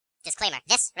Disclaimer.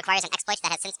 This requires an exploit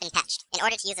that has since been patched. In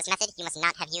order to use this method, you must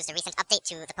not have used a recent update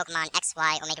to the Pokemon X,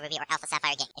 Y, Omega Ruby, or Alpha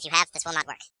Sapphire game. If you have, this will not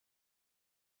work.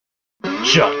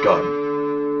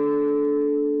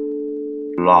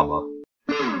 ShotgunLlama.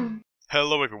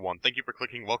 Hello everyone, thank you for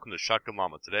clicking welcome to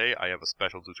ShotgunLlama. Today I have a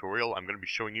special tutorial. I'm going to be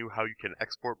showing you how you can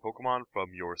export Pokemon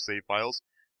from your save files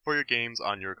for your games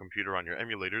on your computer on your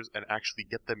emulators and actually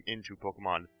get them into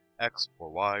Pokemon X or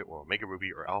Y or Omega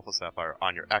Ruby or Alpha Sapphire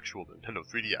on your actual Nintendo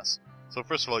 3DS. So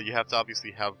first of all, you have to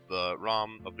obviously have the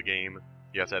ROM of the game,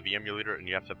 you have to have the emulator, and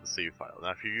you have to have the save file.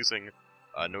 Now if you're using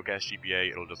no cache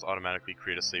GPA, it'll just automatically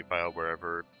create a save file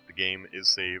wherever the game is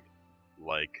saved,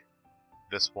 like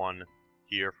this one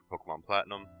here for Pokemon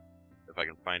Platinum. If I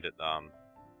can find it,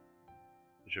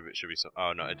 it should be so.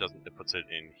 Oh no, it doesn't. It puts it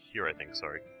in here, I think.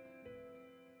 Sorry,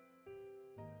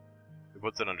 it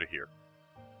puts it under here.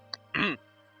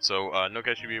 So no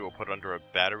cache GPA will put it under a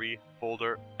battery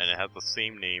folder, and it has the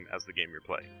same name as the game you're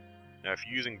playing. Now, if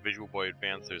you're using Visual Boy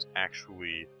Advance, there's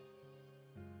actually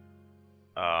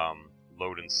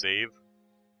load and save,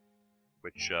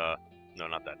 which no,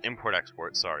 not that. Import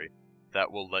export. Sorry,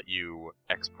 that will let you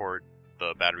export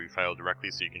the battery file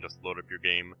directly, so you can just load up your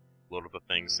game, load up the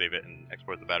thing, save it, and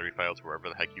export the battery file to wherever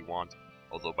the heck you want.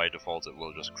 Although by default it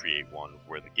will just create one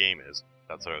where the game is.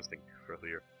 That's what I was thinking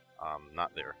earlier.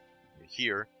 Not there. And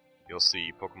here you'll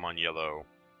see Pokemon Yellow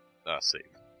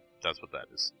save. That's what that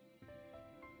is,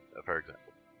 for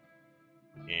example.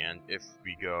 And if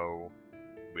we go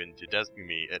into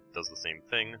DesBeMe, it does the same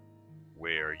thing,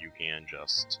 where you can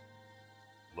just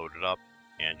load it up,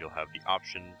 and you'll have the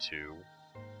option to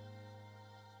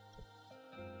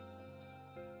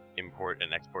import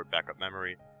and export backup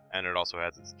memory, and it also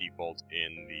has its default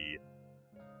in the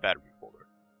battery folder.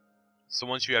 So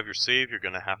once you have your save, you're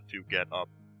going to have to get up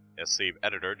a save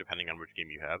editor, depending on which game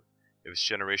you have. If it's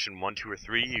Generation 1, 2, or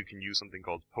 3, you can use something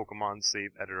called Pokemon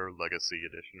Save Editor Legacy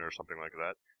Edition, or something like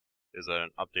that. Is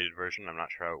an updated version, I'm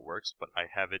not sure how it works, but I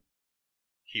have it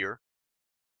here.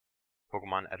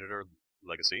 Pokemon Editor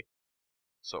Legacy.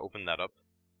 So open that up.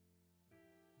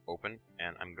 Open,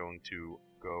 and I'm going to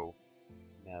go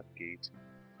navigate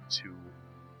to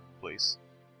place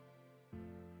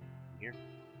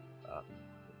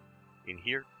in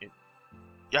here,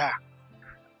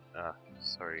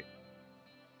 sorry,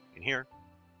 in here,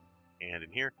 and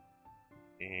in here,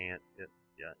 and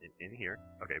in here.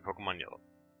 Okay, Pokemon Yellow.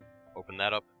 Open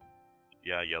that up.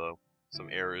 Yeah, yellow. Some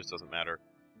errors, doesn't matter.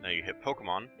 Now you hit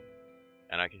Pokemon,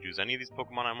 and I can choose any of these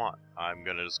Pokemon I want. I'm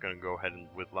just gonna go ahead and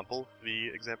with Lemple,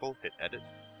 the example, hit Edit.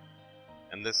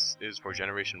 And this is for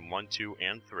Generation 1, 2,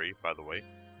 and 3, by the way.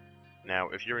 Now,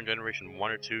 if you're in Generation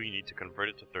 1 or 2, you need to convert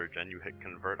it to 3rd Gen. You hit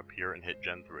Convert up here and hit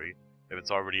Gen 3. If it's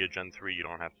already a Gen 3, you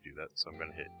don't have to do that. So I'm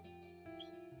going to hit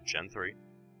Gen 3.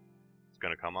 It's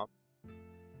going to come up.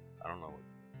 I don't know.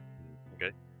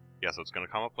 Okay. Yeah, so it's going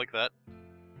to come up like that.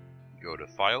 Go to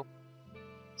File,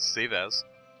 Save As,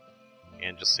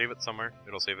 and just save it somewhere.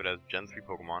 It'll save it as Gen 3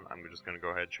 Pokemon. I'm just going to go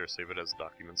ahead and save it as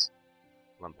Documents,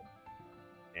 Lemple,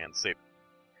 and save it.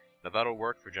 Now that'll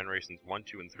work for Generations 1,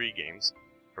 2, and 3 games.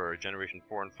 For Generation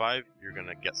 4 and 5, you're going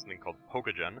to get something called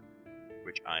PokéGen,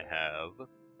 which I have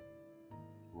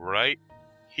right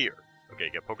here. Okay,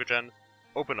 get PokéGen,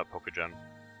 open up PokéGen.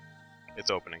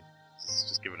 It's opening.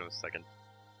 Just give it a second.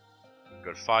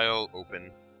 Go to File,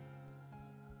 Open.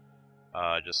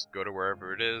 Just go to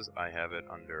wherever it is. I have it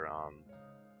under, I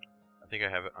think I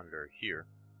have it under here.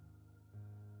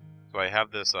 So I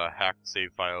have this hacked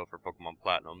save file for Pokemon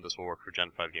Platinum. This will work for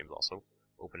Gen 5 games also.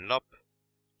 Open it up.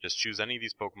 Just choose any of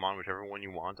these Pokemon, whichever one you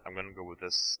want. I'm going to go with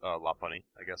this Lopunny,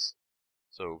 I guess.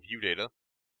 So view data.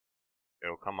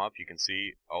 It'll come up. You can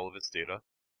see all of its data.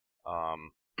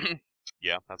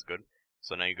 Yeah, that's good.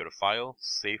 So now you go to File,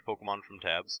 Save Pokemon from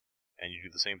tabs, and you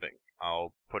do the same thing.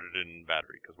 I'll put it in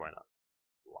battery, because why not?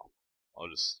 Lomp. I'll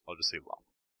just save Lomp.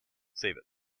 Save it.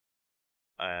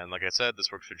 And like I said,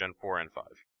 this works for Gen 4 and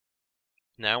 5.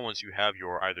 Now, once you have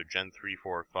your either Gen 3,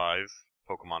 4, or 5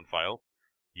 Pokemon file,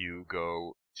 you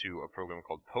go to a program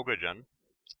called PokéGen.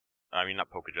 I mean, not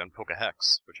PokéGen,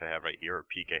 PKHex, which I have right here, or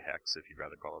PKHex if you'd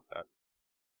rather call it that.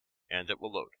 And it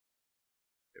will load.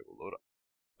 It will load up.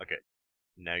 Okay.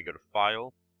 Now you go to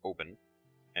File, Open,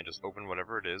 and just open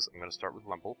whatever it is. I'm going to start with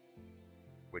Lemple,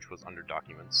 which was under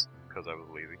Documents, because I was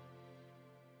lazy.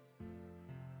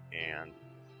 And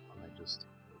I just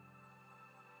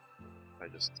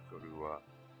go to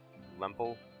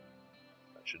Lemple,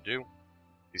 that should do.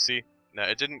 You see? Now,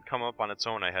 it didn't come up on its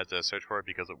own. I had to search for it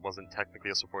because it wasn't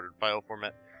technically a supported file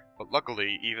format. But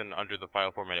luckily, even under the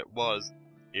file format it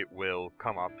will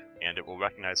come up, and it will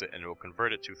recognize it, and it will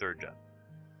convert it to 3rd Gen.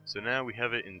 So now we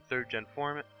have it in 3rd gen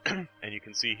form, and you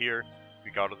can see here,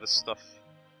 we got all this stuff.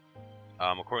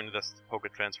 According to this, it's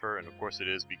Poké Transfer, and of course it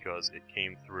is because it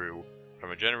came through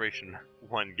from a Generation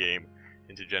 1 game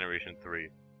into Generation 3.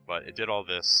 But it did all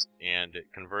this, and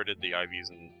it converted the IVs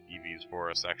and EVs for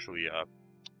us. Actually,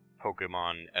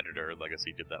 Pokémon Editor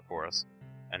Legacy did that for us.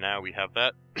 And now we have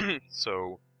that,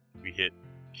 so we hit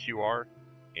QR,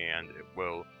 and it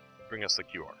will bring us the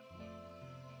QR.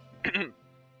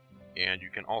 And you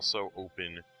can also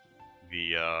open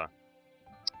the,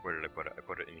 where did I put it? I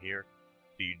put it in here.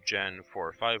 The Gen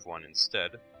 451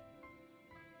 instead.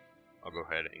 I'll go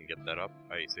ahead and get that up.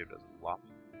 I saved it as a LOP.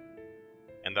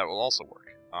 And that will also work.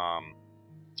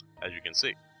 As you can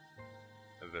see.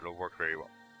 It'll work very well.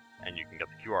 And you can get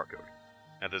the QR code.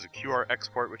 Now there's a QR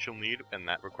export which you'll need, and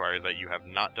that requires that you have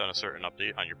not done a certain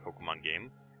update on your Pokemon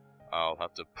game. I'll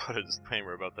have to put a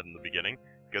disclaimer about that in the beginning,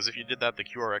 because if you did that, the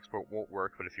QR export won't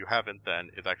work, but if you haven't, then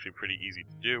it's actually pretty easy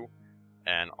to do,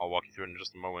 and I'll walk you through it in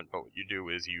just a moment. But what you do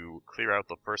is you clear out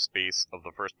the first space of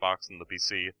the first box in the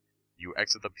PC, you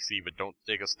exit the PC but don't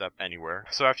take a step anywhere.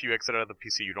 So after you exit out of the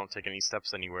PC, you don't take any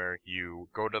steps anywhere, you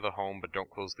go to the home but don't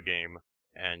close the game,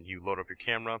 and you load up your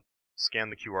camera, scan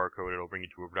the QR code, it'll bring you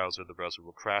to a browser, the browser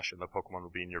will crash, and the Pokemon will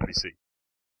be in your PC.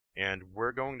 And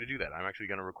we're going to do that. I'm actually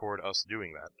going to record us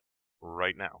doing that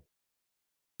right now.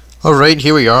 Alright,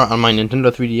 here we are on my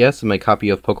Nintendo 3DS and my copy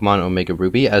of Pokemon Omega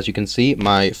Ruby. As you can see,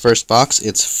 my first box,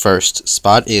 its first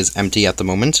spot, is empty at the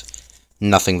moment.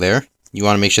 Nothing there. You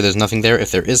want to make sure there's nothing there.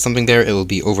 If there is something there, it will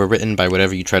be overwritten by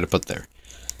whatever you try to put there.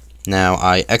 Now,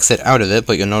 I exit out of it,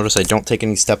 but you'll notice I don't take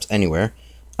any steps anywhere.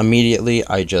 Immediately,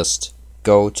 I just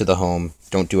go to the home,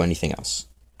 don't do anything else.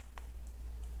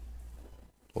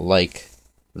 Like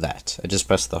that. I just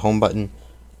press the home button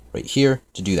right here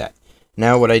to do that.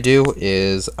 Now what I do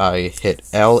is I hit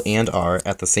L and R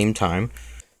at the same time,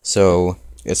 so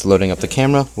it's loading up the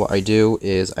camera. What I do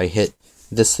is I hit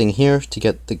this thing here to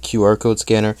get the QR code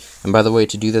scanner, and by the way,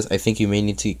 to do this, I think you may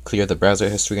need to clear the browser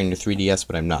history on your 3DS,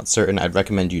 but I'm not certain. I'd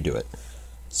recommend you do it.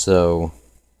 So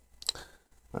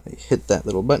I hit that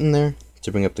little button there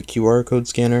to bring up the QR code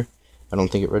scanner. I don't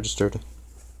think it registered.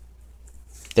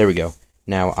 There we go.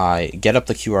 Now I get up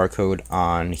the QR code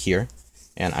on here,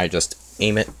 and I just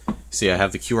aim it. See, I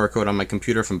have the QR code on my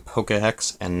computer from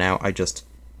PKHex, and now I just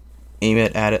aim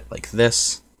it at it like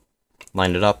this,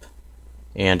 line it up,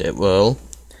 and it will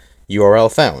URL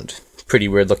found. Pretty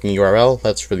weird looking URL,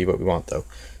 that's really what we want though.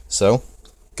 So,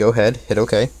 go ahead, hit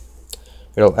OK.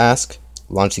 It'll ask,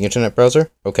 launch the internet browser,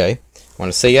 OK. I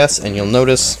want to say yes, and you'll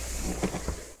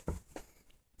notice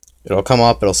it'll come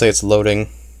up, it'll say it's loading.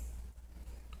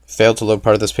 Failed to load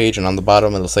part of this page, and on the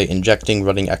bottom it'll say injecting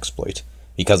running exploit,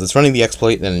 because it's running the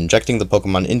exploit and injecting the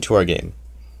Pokemon into our game.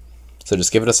 So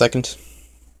just give it a second.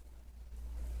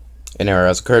 An error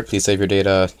has occurred, please save your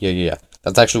data, yeah.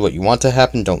 That's actually what you want to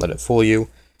happen, don't let it fool you.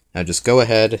 Now just go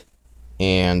ahead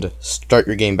and start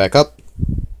your game back up.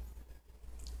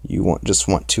 You just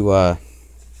want to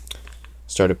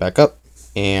start it back up,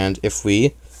 and if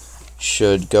we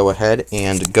should go ahead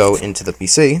and go into the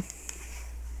PC,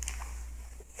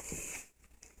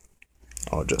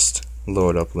 I'll just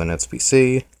load up Lynette's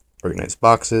PC, organize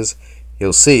boxes.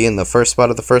 You'll see in the first spot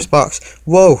of the first box.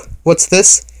 Whoa! What's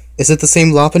this? Is it the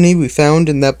same Lopunny we found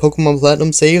in that Pokemon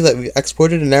Platinum save that we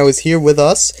exported and now is here with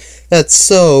us? That's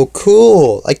so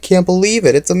cool! I can't believe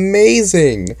it. It's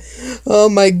amazing! Oh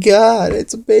my god,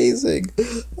 it's amazing.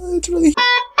 It's really...